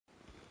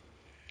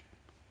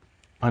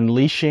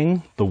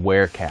Unleashing the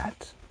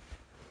Werecat.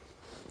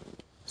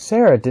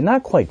 Sarah did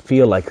not quite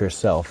feel like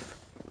herself.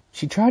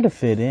 She tried to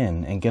fit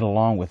in and get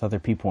along with other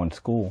people in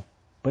school,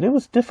 but it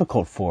was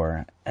difficult for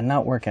her and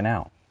not working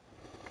out.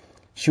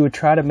 She would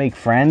try to make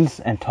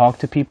friends and talk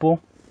to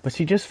people, but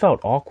she just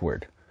felt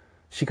awkward.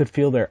 She could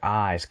feel their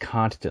eyes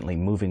constantly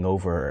moving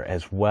over her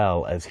as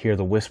well as hear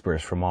the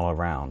whispers from all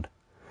around.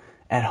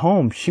 At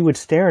home, she would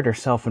stare at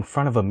herself in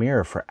front of a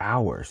mirror for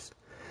hours.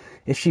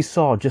 If she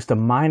saw just a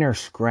minor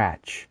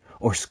scratch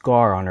or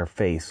scar on her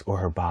face or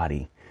her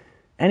body,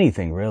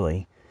 anything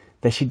really,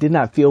 that she did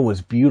not feel was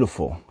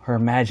beautiful, her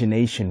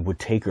imagination would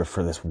take her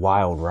for this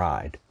wild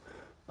ride.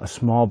 A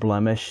small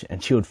blemish,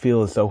 and she would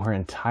feel as though her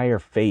entire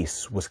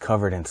face was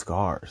covered in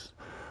scars.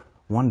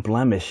 One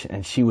blemish,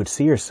 and she would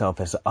see herself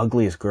as the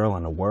ugliest girl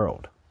in the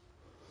world.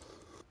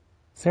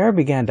 Sarah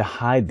began to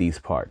hide these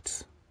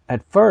parts.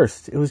 At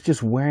first, it was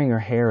just wearing her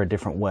hair a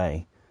different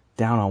way,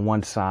 down on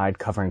one side,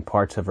 covering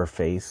parts of her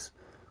face,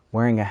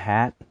 wearing a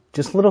hat,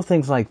 just little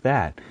things like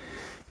that,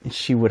 and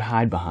she would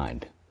hide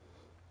behind.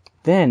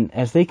 Then,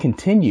 as they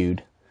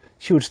continued,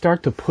 she would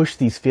start to push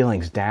these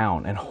feelings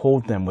down and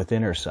hold them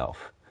within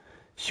herself.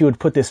 She would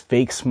put this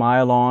fake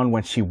smile on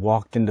when she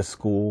walked into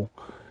school.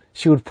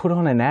 She would put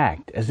on an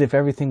act as if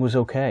everything was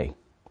okay.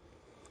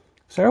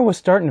 Sarah was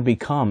starting to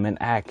become and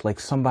act like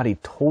somebody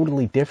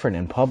totally different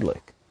in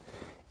public.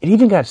 It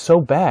even got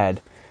so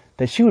bad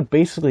that she would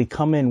basically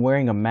come in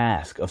wearing a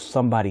mask of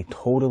somebody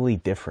totally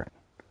different.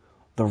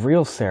 The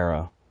real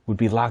Sarah would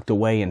be locked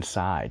away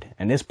inside,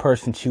 and this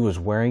person she was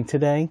wearing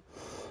today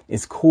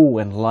is cool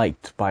and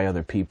liked by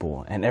other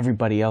people and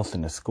everybody else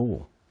in the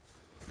school.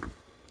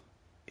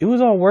 It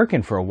was all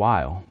working for a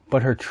while,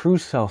 but her true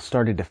self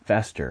started to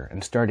fester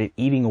and started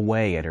eating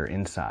away at her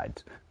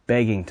insides,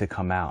 begging to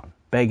come out,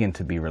 begging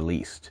to be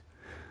released.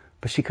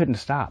 But she couldn't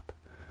stop.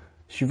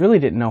 She really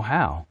didn't know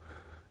how.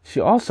 She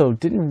also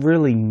didn't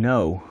really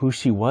know who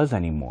she was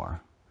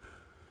anymore.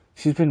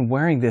 She's been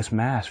wearing this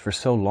mask for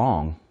so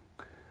long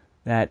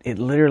that it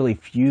literally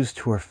fused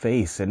to her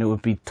face and it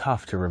would be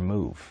tough to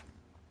remove.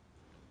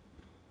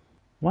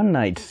 One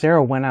night,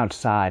 Sarah went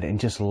outside and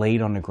just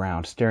laid on the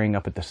ground staring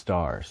up at the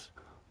stars.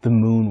 The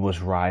moon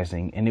was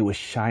rising and it was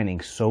shining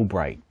so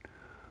bright.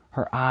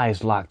 Her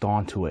eyes locked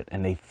onto it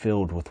and they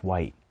filled with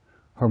white.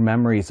 Her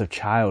memories of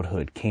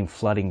childhood came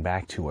flooding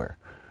back to her.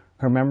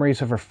 Her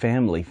memories of her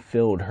family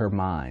filled her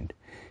mind.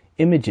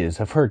 Images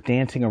of her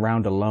dancing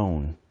around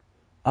alone.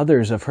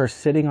 Others of her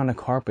sitting on a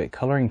carpet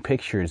coloring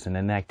pictures in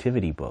an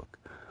activity book.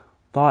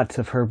 Thoughts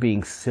of her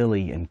being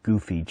silly and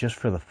goofy just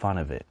for the fun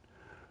of it.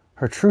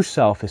 Her true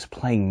self is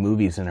playing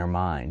movies in her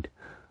mind.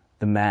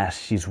 The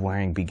mask she's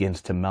wearing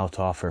begins to melt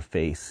off her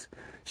face.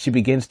 She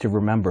begins to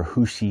remember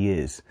who she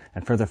is,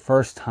 and for the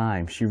first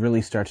time, she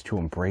really starts to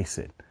embrace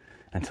it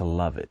and to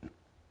love it.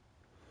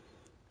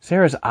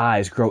 Sarah's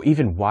eyes grow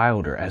even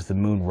wilder as the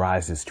moon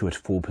rises to its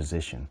full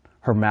position.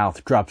 Her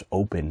mouth drops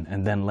open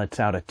and then lets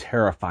out a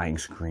terrifying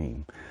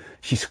scream.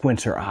 She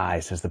squints her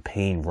eyes as the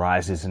pain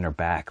rises in her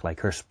back like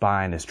her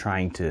spine is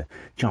trying to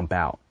jump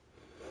out.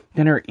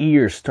 Then her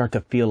ears start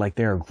to feel like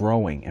they are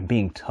growing and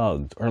being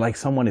tugged, or like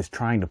someone is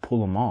trying to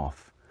pull them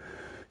off.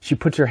 She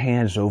puts her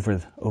hands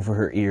over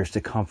her ears to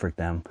comfort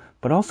them,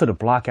 but also to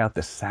block out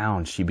the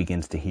sounds she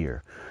begins to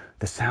hear.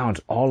 The sounds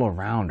all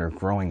around are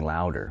growing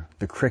louder.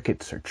 The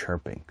crickets are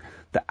chirping.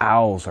 The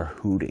owls are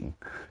hooting.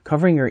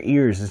 Covering her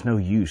ears is no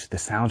use. The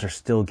sounds are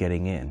still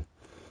getting in.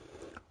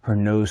 Her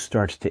nose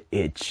starts to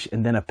itch,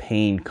 and then a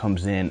pain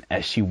comes in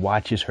as she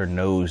watches her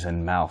nose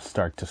and mouth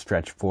start to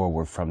stretch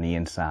forward from the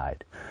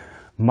inside.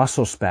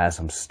 Muscle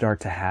spasms start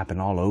to happen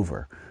all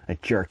over, a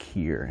jerk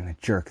here and a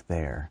jerk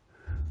there.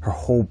 Her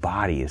whole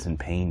body is in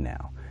pain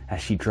now as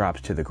she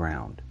drops to the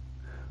ground.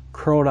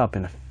 Curled up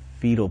in a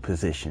fetal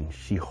position,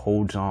 she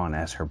holds on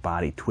as her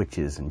body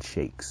twitches and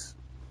shakes.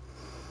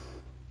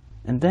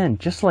 And then,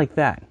 just like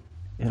that,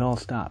 it all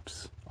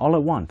stops, all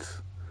at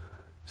once.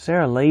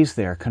 Sarah lays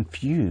there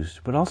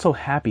confused, but also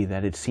happy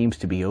that it seems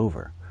to be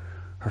over.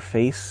 Her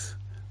face,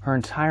 her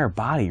entire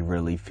body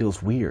really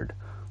feels weird,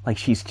 like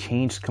she's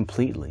changed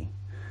completely.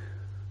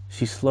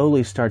 She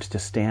slowly starts to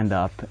stand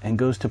up and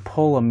goes to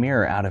pull a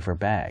mirror out of her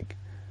bag.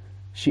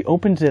 She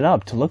opens it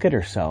up to look at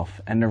herself,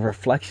 and the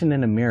reflection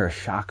in the mirror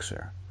shocks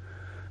her,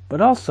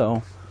 but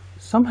also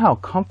somehow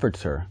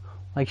comforts her,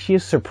 like she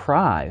is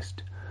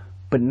surprised,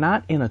 but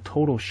not in a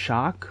total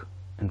shock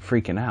and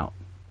freaking out.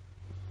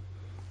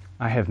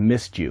 "I have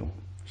missed you,"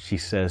 she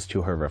says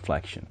to her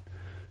reflection.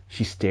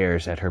 She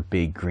stares at her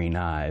big green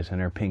eyes and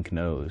her pink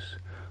nose,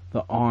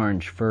 the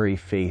orange furry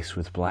face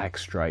with black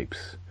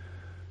stripes.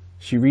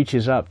 She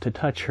reaches up to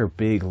touch her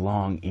big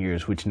long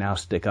ears, which now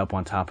stick up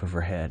on top of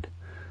her head.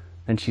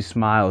 Then she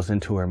smiles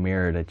into her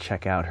mirror to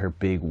check out her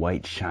big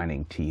white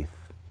shining teeth.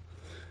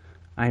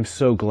 "I am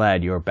so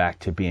glad you are back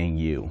to being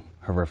you,"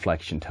 her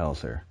reflection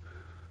tells her.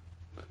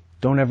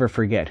 "Don't ever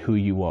forget who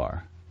you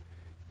are.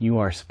 You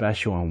are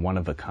special and one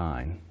of a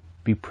kind.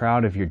 Be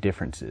proud of your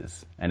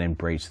differences and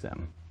embrace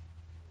them."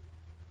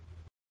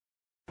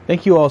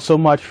 Thank you all so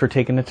much for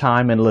taking the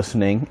time and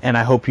listening, and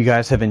I hope you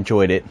guys have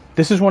enjoyed it.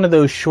 This is one of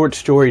those short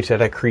stories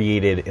that I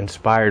created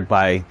inspired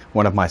by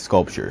one of my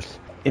sculptures.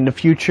 In the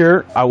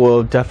future, I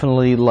will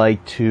definitely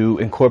like to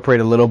incorporate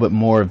a little bit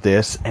more of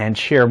this and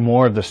share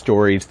more of the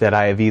stories that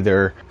I have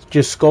either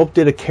just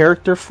sculpted a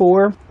character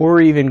for, or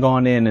even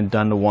gone in and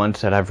done the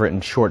ones that I've written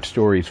short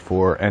stories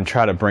for and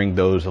try to bring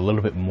those a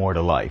little bit more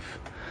to life.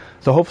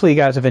 So hopefully you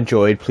guys have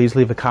enjoyed. Please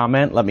leave a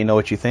comment, let me know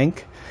what you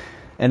think.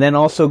 And then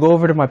also go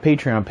over to my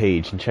Patreon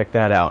page and check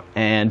that out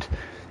and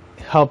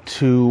help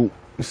to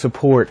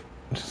support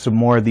some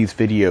more of these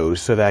videos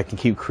so that I can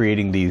keep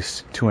creating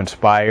these to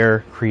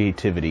inspire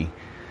creativity.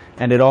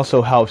 And it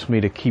also helps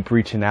me to keep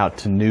reaching out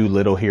to new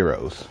little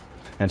heroes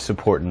and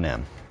supporting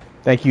them.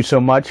 Thank you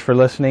so much for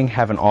listening.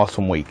 Have an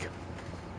awesome week.